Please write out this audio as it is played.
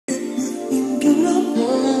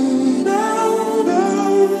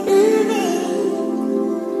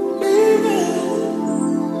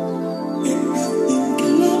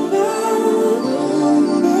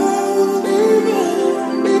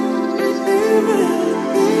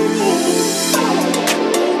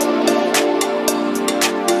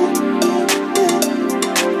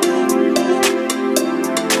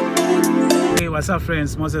up,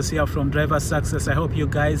 friends? Moses here from Driver Success. I hope you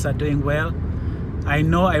guys are doing well. I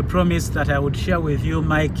know I promised that I would share with you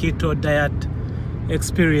my keto diet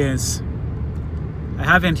experience. I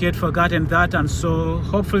haven't yet forgotten that, and so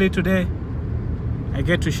hopefully today I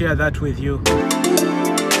get to share that with you.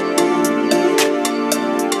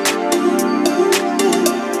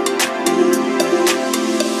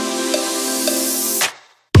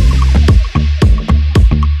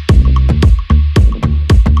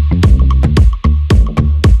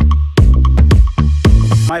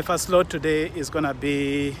 My first load today is gonna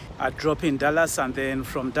be a drop in Dallas, and then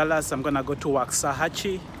from Dallas I'm gonna go to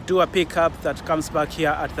Waxahachie, do a pickup that comes back here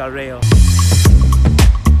at the rail.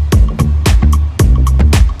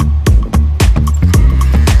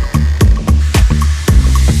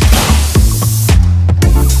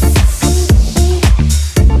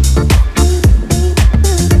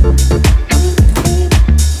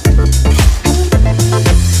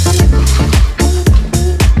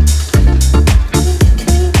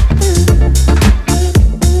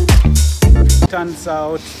 Turns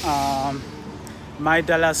out my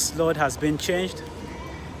Dallas load has been changed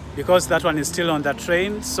because that one is still on the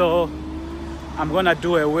train, so I'm gonna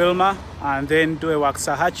do a Wilma and then do a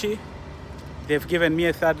Waxahachie. They've given me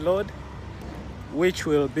a third load, which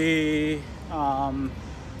will be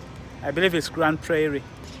I believe it's Grand Prairie.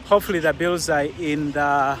 Hopefully the bills are in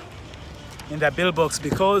the bill box,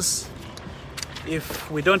 because if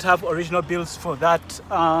we don't have original bills for that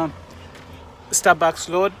Starbucks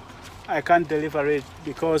load, I can't deliver it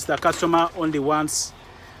because the customer only wants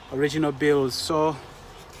original bills. So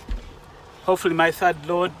hopefully my third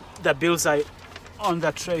load, the bills are on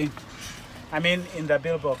the train. I mean in the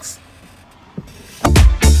bill box.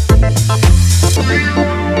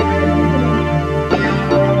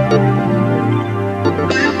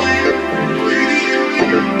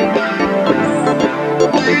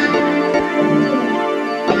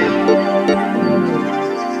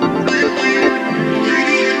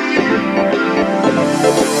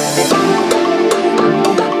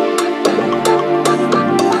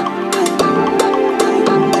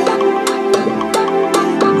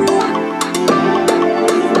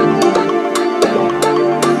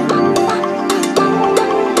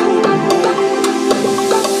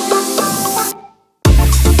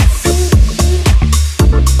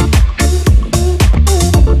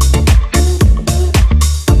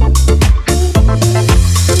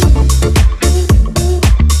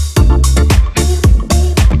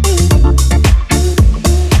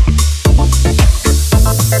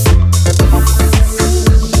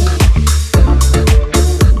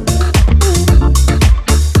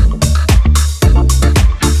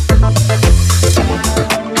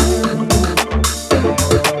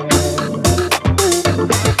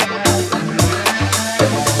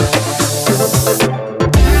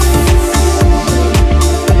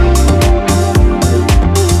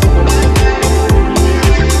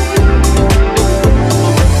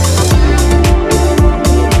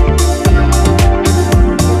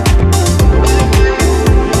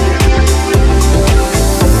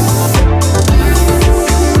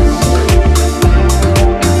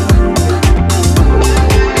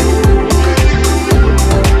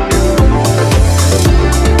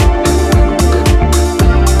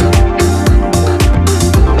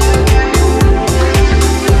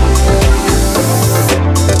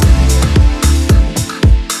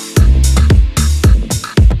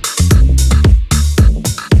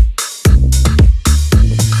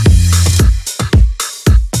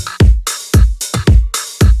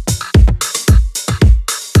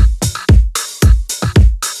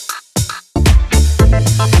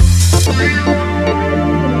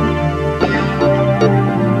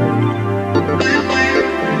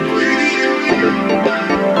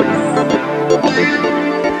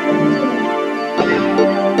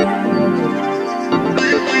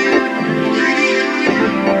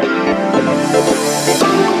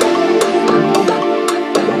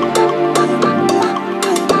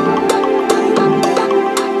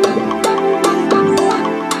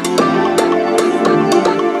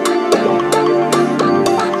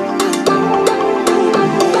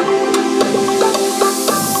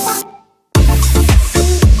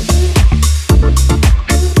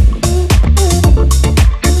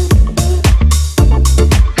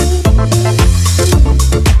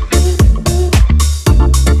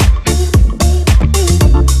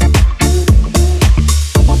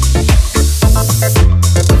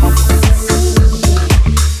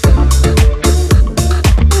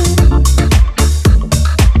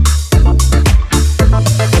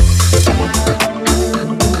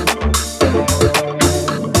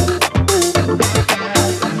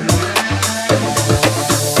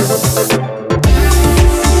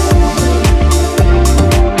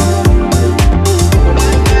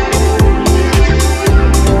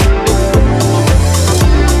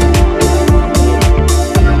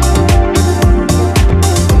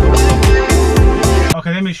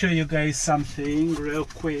 guys something real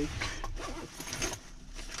quick.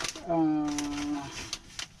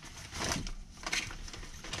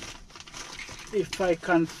 If I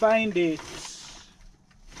can find it.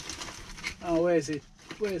 Where is it?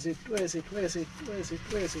 Where is it? Where is it? Where is it? Where is it?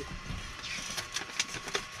 Where is it?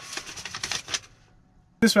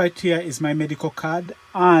 This right here is my medical card,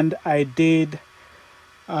 and I did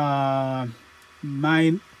mine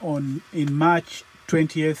in March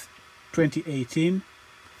 20th, 2018.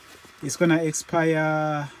 It's gonna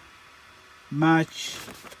expire March,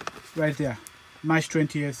 right there, March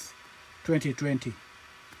 20th, 2020.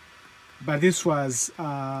 But this was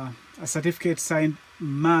a certificate signed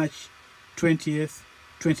March 20th,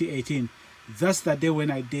 2018. That's the day when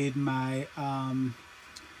I did my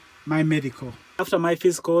my medical. After my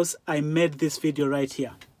physicals, I made this video right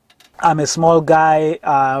here. I'm a small guy,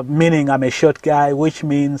 meaning I'm a short guy, which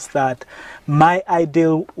means that my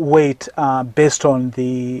ideal weight, based on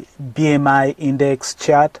the BMI index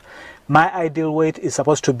chart, my ideal weight is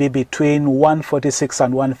supposed to be between 146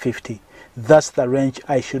 and 150. That's the range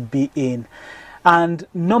I should be in. And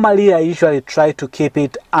normally I usually try to keep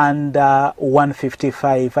it under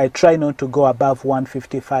 155. I try not to go above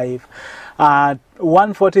 155.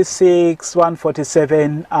 146,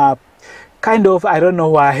 147, kind of, I don't know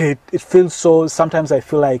why it feels so, sometimes I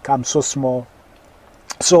feel like I'm so small.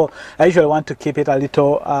 So I usually want to keep it a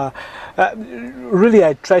little, really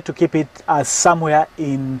I try to keep it somewhere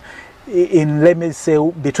in let me say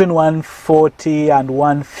between 140 and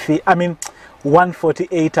 150, I mean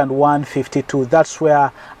 148 and 152. That's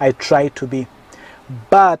where I try to be.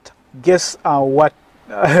 But guess what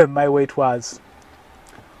my weight was?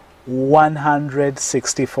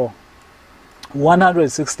 164.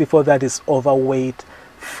 164. That is overweight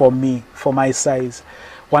for me, for my size.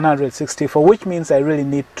 164, which means I really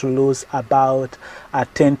need to lose about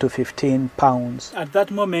 10 to 15 pounds. At that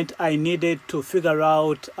moment, I needed to figure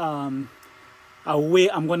out a way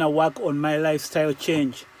I'm gonna work on my lifestyle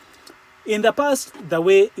change. In the past, the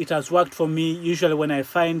way it has worked for me, usually when I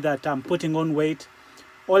find that I'm putting on weight,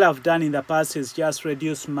 all I've done in the past is just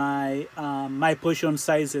reduce my my portion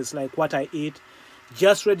sizes, like what I eat.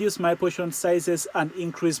 Just reduce my portion sizes and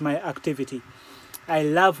increase my activity. I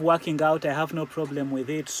love working out. I have no problem with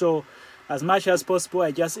it. So as much as possible,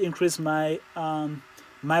 I just increase my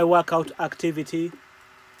my workout activity,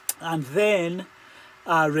 and then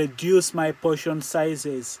reduce my portion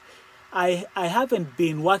sizes. I haven't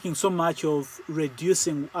been working so much of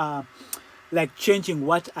reducing, like changing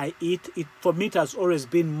what I eat. For me, it has always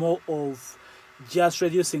been more of just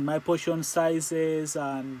reducing my portion sizes,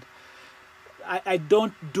 and I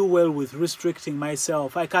don't do well with restricting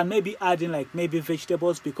myself. I can maybe add in like maybe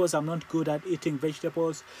vegetables, because I'm not good at eating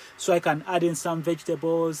vegetables. So I can add in some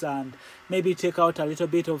vegetables and maybe take out a little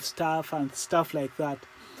bit of stuff and stuff like that.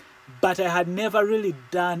 But I had never really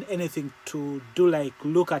done anything to do like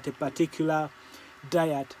look at a particular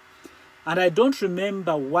diet. And I don't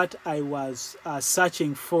remember what I was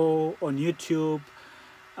searching for on YouTube.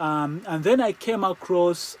 And then I came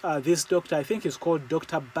across this doctor. I think he's called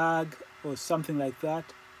Dr. Bag or something like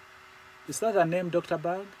that. Is that the name, Dr.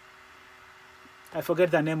 Bag? I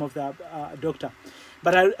forget the name of the doctor.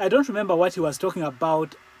 But I don't remember what he was talking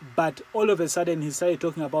about. But all of a sudden he started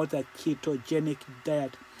talking about the ketogenic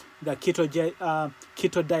diet, the keto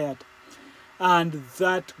diet. And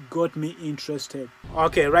that got me interested.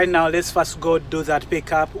 Okay, right now let's first go do that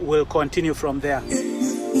pickup. We'll continue from there.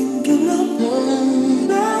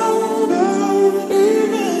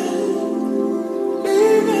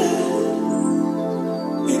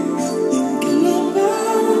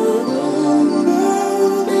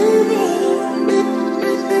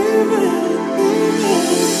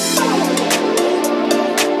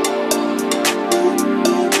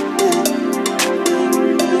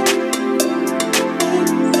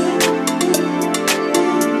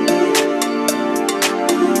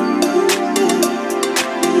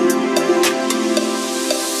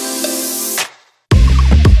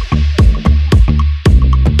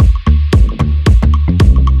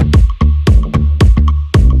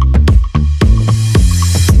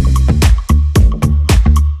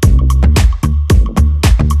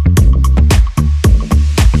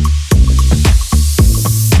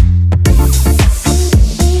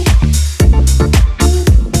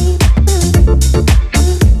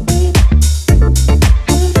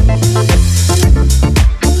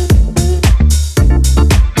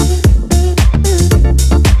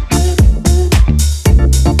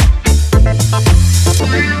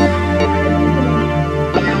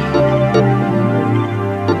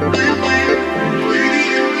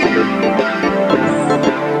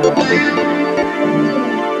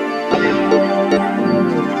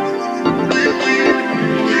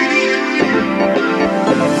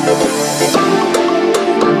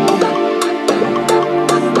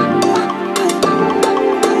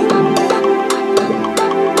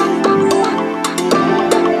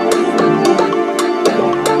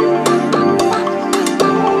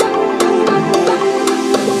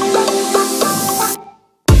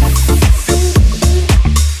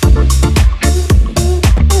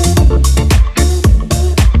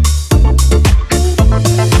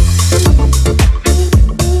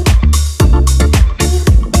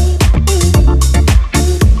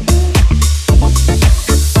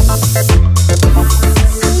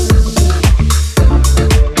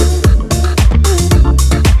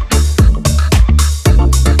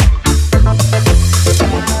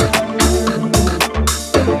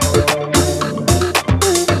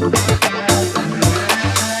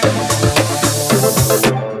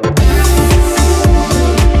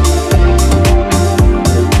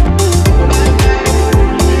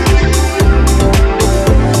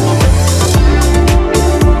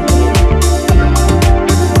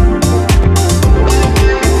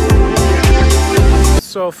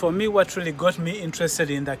 for me, what really got me interested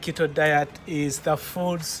in the keto diet is the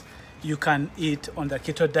foods you can eat on the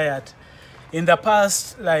keto diet. In the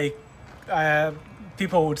past, like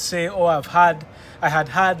people would say, oh, I had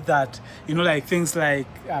heard that, you know, like things like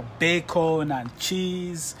bacon and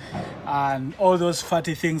cheese and all those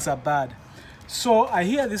fatty things are bad. So I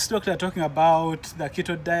hear this doctor talking about the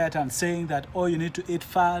keto diet and saying that, oh, you need to eat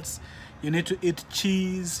fats, you need to eat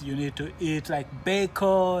cheese, you need to eat like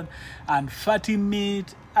bacon and fatty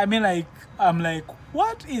meat. I mean, like, I'm like,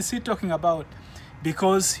 what is he talking about?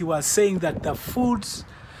 Because he was saying that the foods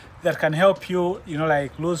that can help you, you know,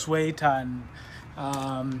 like lose weight and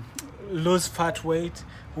lose fat weight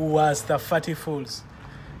was the fatty foods.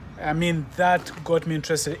 I mean, that got me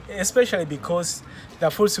interested, especially because the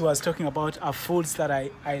foods he was talking about are foods that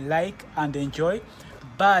I like and enjoy,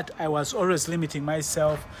 but I was always limiting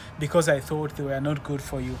myself because I thought they were not good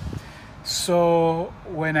for you. So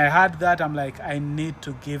when I heard that, I'm like, I need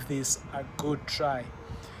to give this a good try.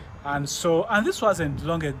 And this wasn't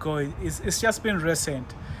long ago, it's just been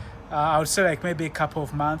recent. I would say like maybe a couple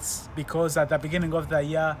of months, because at the beginning of the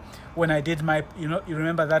year when I did my, you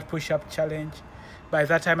remember that push-up challenge? By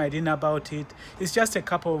that time I didn't know about it. It's just a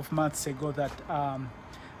couple of months ago that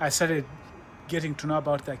I started getting to know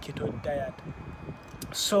about the keto diet.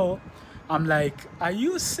 So I'm like, are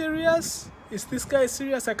you serious? Is this guy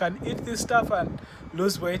serious? I can eat this stuff and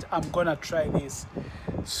lose weight. I'm gonna try this.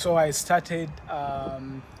 So I started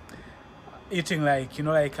eating, like,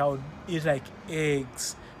 like I would eat like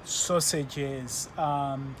eggs, sausages,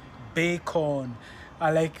 bacon,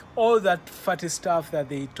 like all that fatty stuff that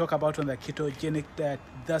they talk about on the ketogenic diet.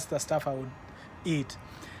 That's the stuff I would eat.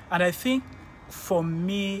 And I think for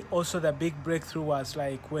me also the big breakthrough was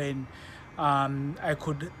like when I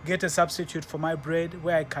could get a substitute for my bread,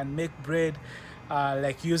 where I can make bread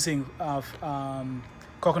like using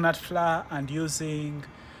coconut flour and using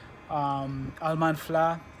almond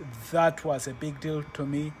flour. That was a big deal to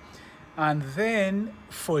me. And then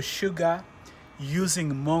for sugar,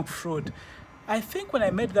 using monk fruit. I think when I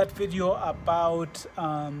made that video about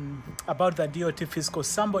the DOT Fiscal,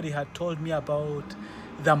 somebody had told me about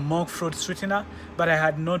the monk fruit sweetener, but I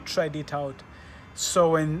had not tried it out.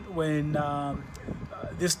 So when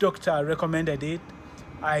this doctor recommended it,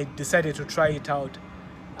 I decided to try it out,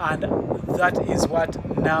 and that is what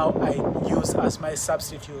now I use as my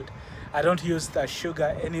substitute. I don't use the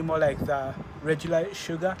sugar anymore, like the regular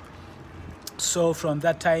sugar. So from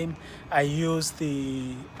that time I use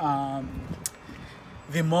the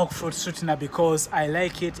monk fruit sweetener because I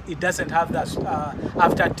like it. It doesn't have that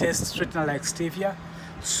aftertaste sweetener like stevia,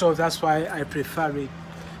 so that's why I prefer it.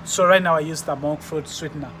 So right now I use the monk fruit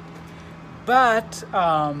sweetener. But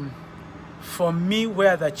for me,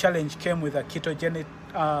 where the challenge came with the keto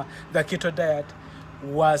diet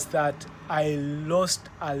was that I lost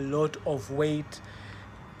a lot of weight,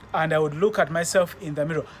 and I would look at myself in the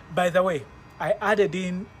mirror. By the way, I added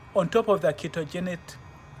in, on top of the keto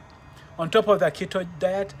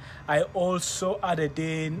diet, I also added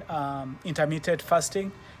in intermittent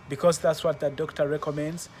fasting, because that's what the doctor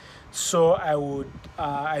recommends. So I would,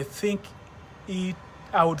 I think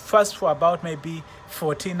I would fast for about maybe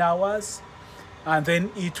 14 hours and then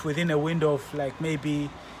eat within a window of like maybe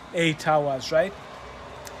 8 hours, right?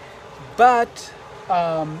 But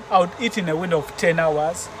I would eat in a window of 10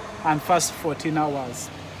 hours and fast 14 hours.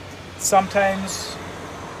 Sometimes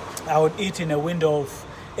I would eat in a window of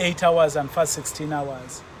 8 hours and fast 16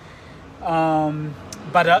 hours.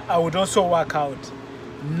 But I would also work out.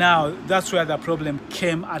 Now, that's where the problem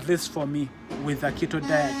came, at least for me, with the keto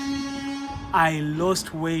diet. I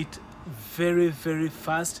lost weight very, very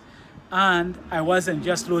fast, and I wasn't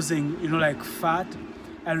just losing, like fat.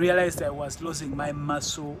 I realized I was losing my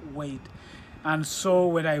muscle weight. And so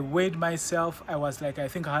when I weighed myself, I was like, I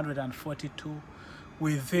think 142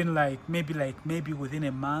 within maybe within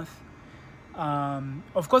a month.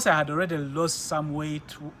 Of course, I had already lost some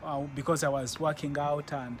weight because I was working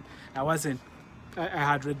out, and I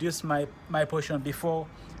had reduced my portion before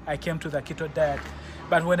I came to the keto diet.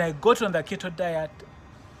 But when I got on the keto diet,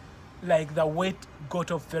 like the weight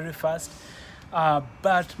got off very fast.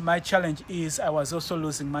 But my challenge is I was also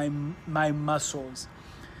losing my muscles.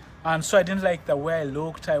 And so I didn't like the way I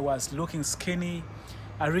looked. I was looking skinny.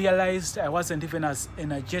 I realized I wasn't even as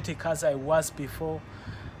energetic as I was before.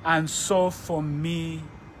 And so for me,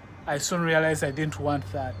 I soon realized I didn't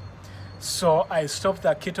want that. So I stopped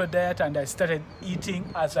the keto diet and I started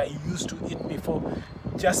eating as I used to eat before,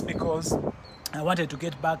 just because I wanted to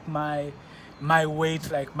get back my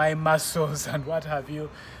weight, like my muscles and what have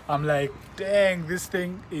you. I'm like, dang, this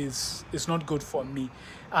thing is not good for me.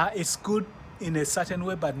 It's good in a certain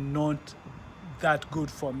way, but not that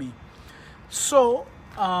good for me. So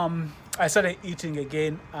I started eating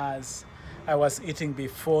again as I was eating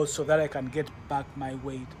before, so that I can get back my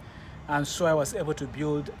weight. And so I was able to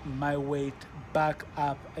build my weight back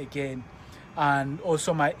up again, and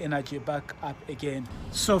also my energy back up again.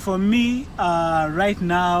 So for me, right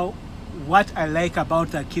now, what I like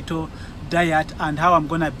about the keto diet and how I'm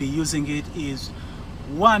gonna be using it is,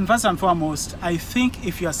 one, first and foremost, I think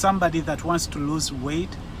if you're somebody that wants to lose weight,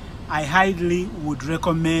 I highly would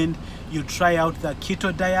recommend you try out the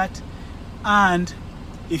keto diet. And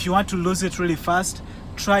if you want to lose it really fast,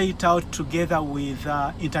 try it out together with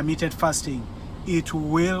intermittent fasting. It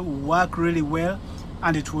will work really well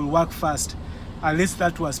and it will work fast. At least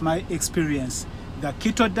that was my experience. The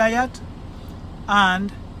keto diet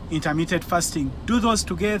and intermittent fasting, do those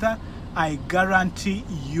together, I guarantee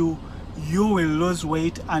you will lose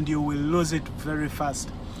weight and you will lose it very fast.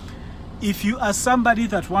 If you are somebody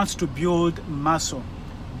that wants to build muscle,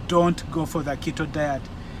 don't go for the keto diet.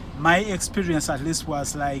 My experience at least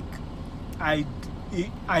was like I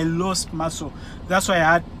lost muscle. That's why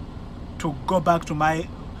I had to go back to my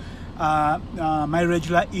my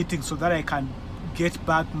regular eating so that I can get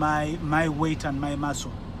back my weight and my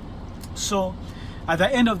muscle. So at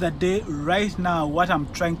the end of the day, right now, what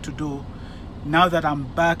I'm trying to do, now that I'm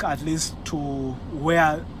back at least to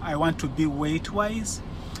where I want to be weight-wise,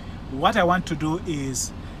 what I want to do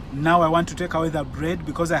is, now I want to take away the bread,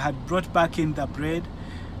 because I had brought back in the bread.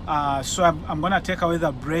 So I'm gonna take away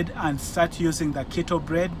the bread and start using the keto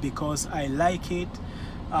bread because I like it.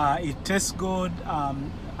 It tastes good.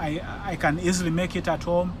 I can easily make it at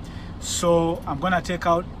home. So I'm gonna take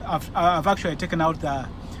out, I've actually taken out the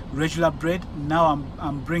regular bread. Now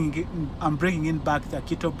I'm bringing in back the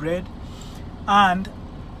keto bread, and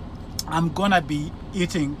I'm gonna be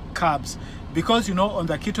eating carbs, because you know on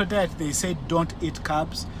the keto diet they say don't eat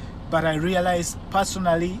carbs, but I realized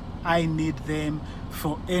personally I need them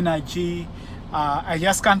for energy. I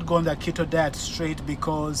just can't go on the keto diet straight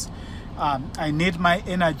because I need my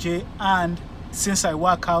energy, and since I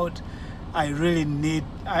work out, I really need,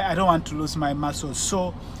 I don't want to lose my muscle.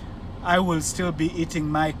 So I will still be eating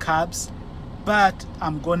my carbs, but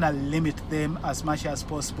I'm gonna limit them as much as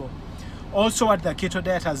possible. Also, what the keto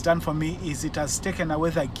diet has done for me is it has taken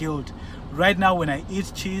away the guilt. Right now when I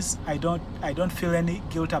eat cheese, I don't feel any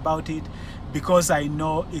guilt about it because I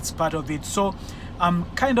know it's part of it. So I'm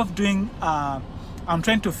kind of doing I'm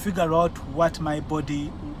trying to figure out what my body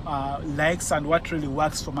likes and what really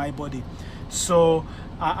works for my body. So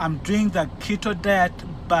I'm doing the keto diet,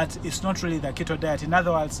 but it's not really the keto diet. In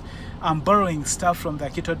other words, I'm borrowing stuff from the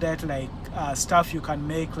keto diet, like stuff you can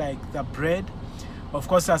make, like the bread. Of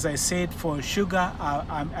course, as I said, for sugar,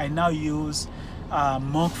 I now use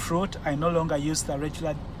monk fruit. I no longer use the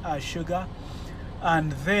regular sugar.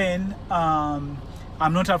 And then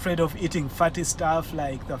I'm not afraid of eating fatty stuff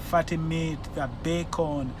like the fatty meat, the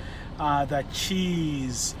bacon, the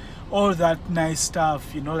cheese, all that nice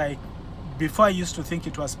stuff, you know. Like before I used to think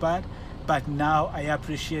it was bad, but now I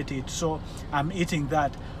appreciate it. So I'm eating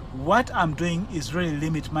that. What I'm doing is really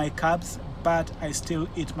limit my carbs, but I still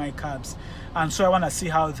eat my carbs. And so I want to see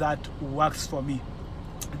how that works for me.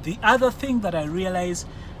 The other thing that I realized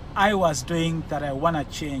I was doing that I want to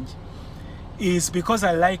change is, because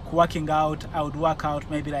I like working out, I would work out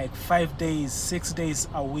maybe like 5 days, 6 days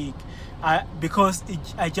a week, because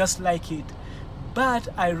I just like it. But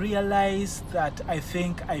I realized that I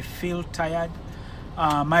think I feel tired.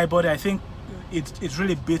 My body, I think it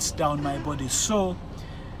really beats down my body. So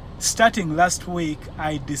starting last week,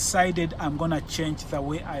 I decided I'm gonna change the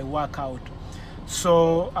way I work out.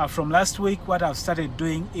 So from last week, what I've started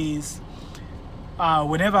doing is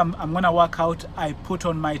whenever I'm gonna work out, I put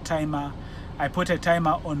on my timer. I put a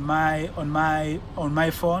timer on my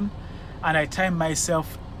phone, and I time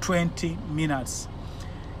myself 20 minutes.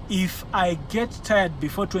 If I get tired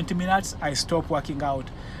before 20 minutes, I stop working out.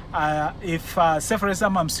 If say for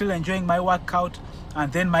example I'm still enjoying my workout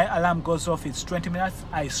and then my alarm goes off, it's 20 minutes,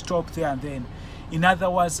 I stop there and then. In other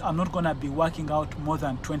words, I'm not gonna be working out more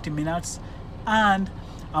than 20 minutes, and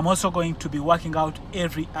I'm also going to be working out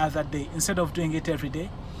every other day. Instead of doing it every day,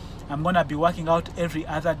 I'm gonna be working out every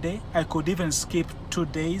other day. I could even skip 2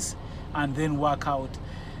 days and then work out.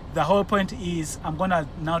 The whole point is I'm gonna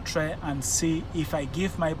now try and see if I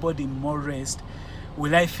give my body more rest,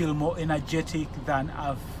 will I feel more energetic than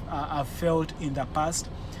I've felt in the past.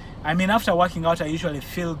 I mean, after working out I usually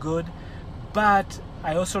feel good, but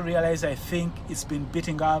I also realize I think it's been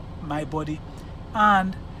beating up my body,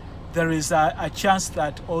 and there is a chance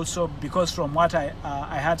that also, because from what I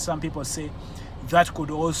had some people say, that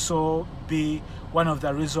could also be one of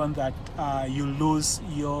the reasons that you lose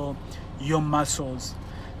your your muscles.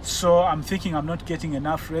 So I'm thinking I'm not getting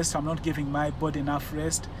enough rest. I'm not giving my body enough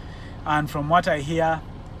rest. And from what I hear,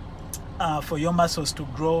 for your muscles to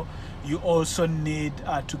grow, you also need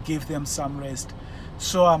to give them some rest.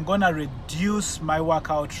 So I'm gonna reduce my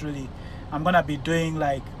workout really. I'm gonna be doing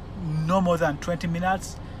like no more than 20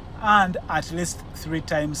 minutes and at least 3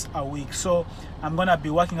 times a week. So I'm gonna be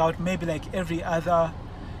working out maybe like every other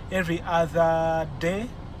day,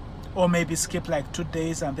 or maybe skip like 2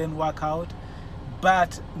 days and then work out,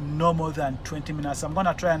 but no more than 20 minutes. I'm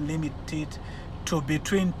gonna try and limit it to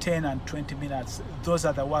between 10 and 20 minutes. Those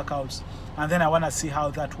are the workouts, and then I want to see how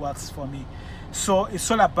that works for me. So it's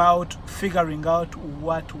all about figuring out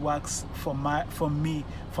what works for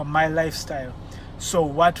my lifestyle. So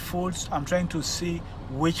what foods, I'm trying to see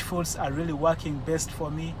which foods are really working best for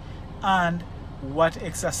me, and what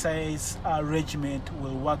exercise regimen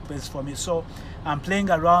will work best for me. So I'm playing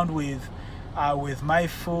around with my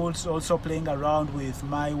foods, also playing around with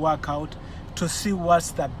my workout, to see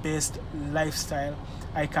what's the best lifestyle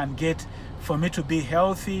I can get for me to be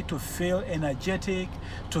healthy, to feel energetic,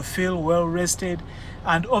 to feel well rested,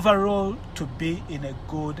 and overall to be in a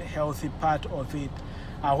good, healthy part of it,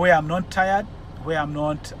 where I'm not tired, where I'm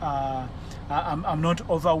not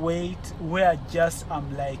overweight, where just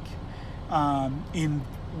I'm like in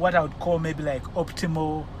what I would call maybe like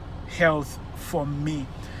optimal health for me.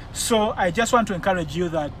 So I just want to encourage you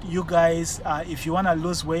that you guys, if you want to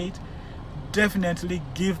lose weight, definitely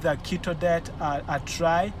give the keto diet a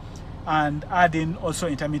try, and add in also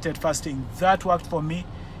intermittent fasting. That worked for me.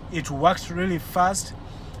 It worked really fast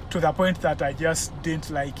to the point that I just didn't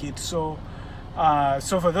like it. So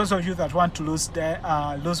so for those of you that want to lose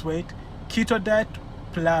weight, keto diet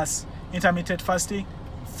plus intermittent fasting,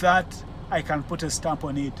 that I can put a stamp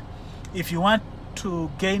on it. If you want to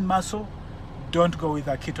gain muscle, don't go with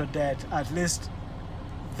a keto diet. At least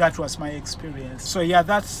that was my experience. So yeah,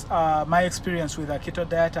 that's my experience with a keto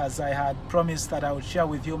diet, as I had promised that I would share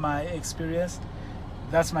with you my experience.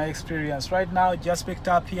 That's my experience right now. Just picked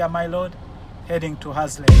up here my load, heading to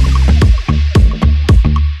Haslett.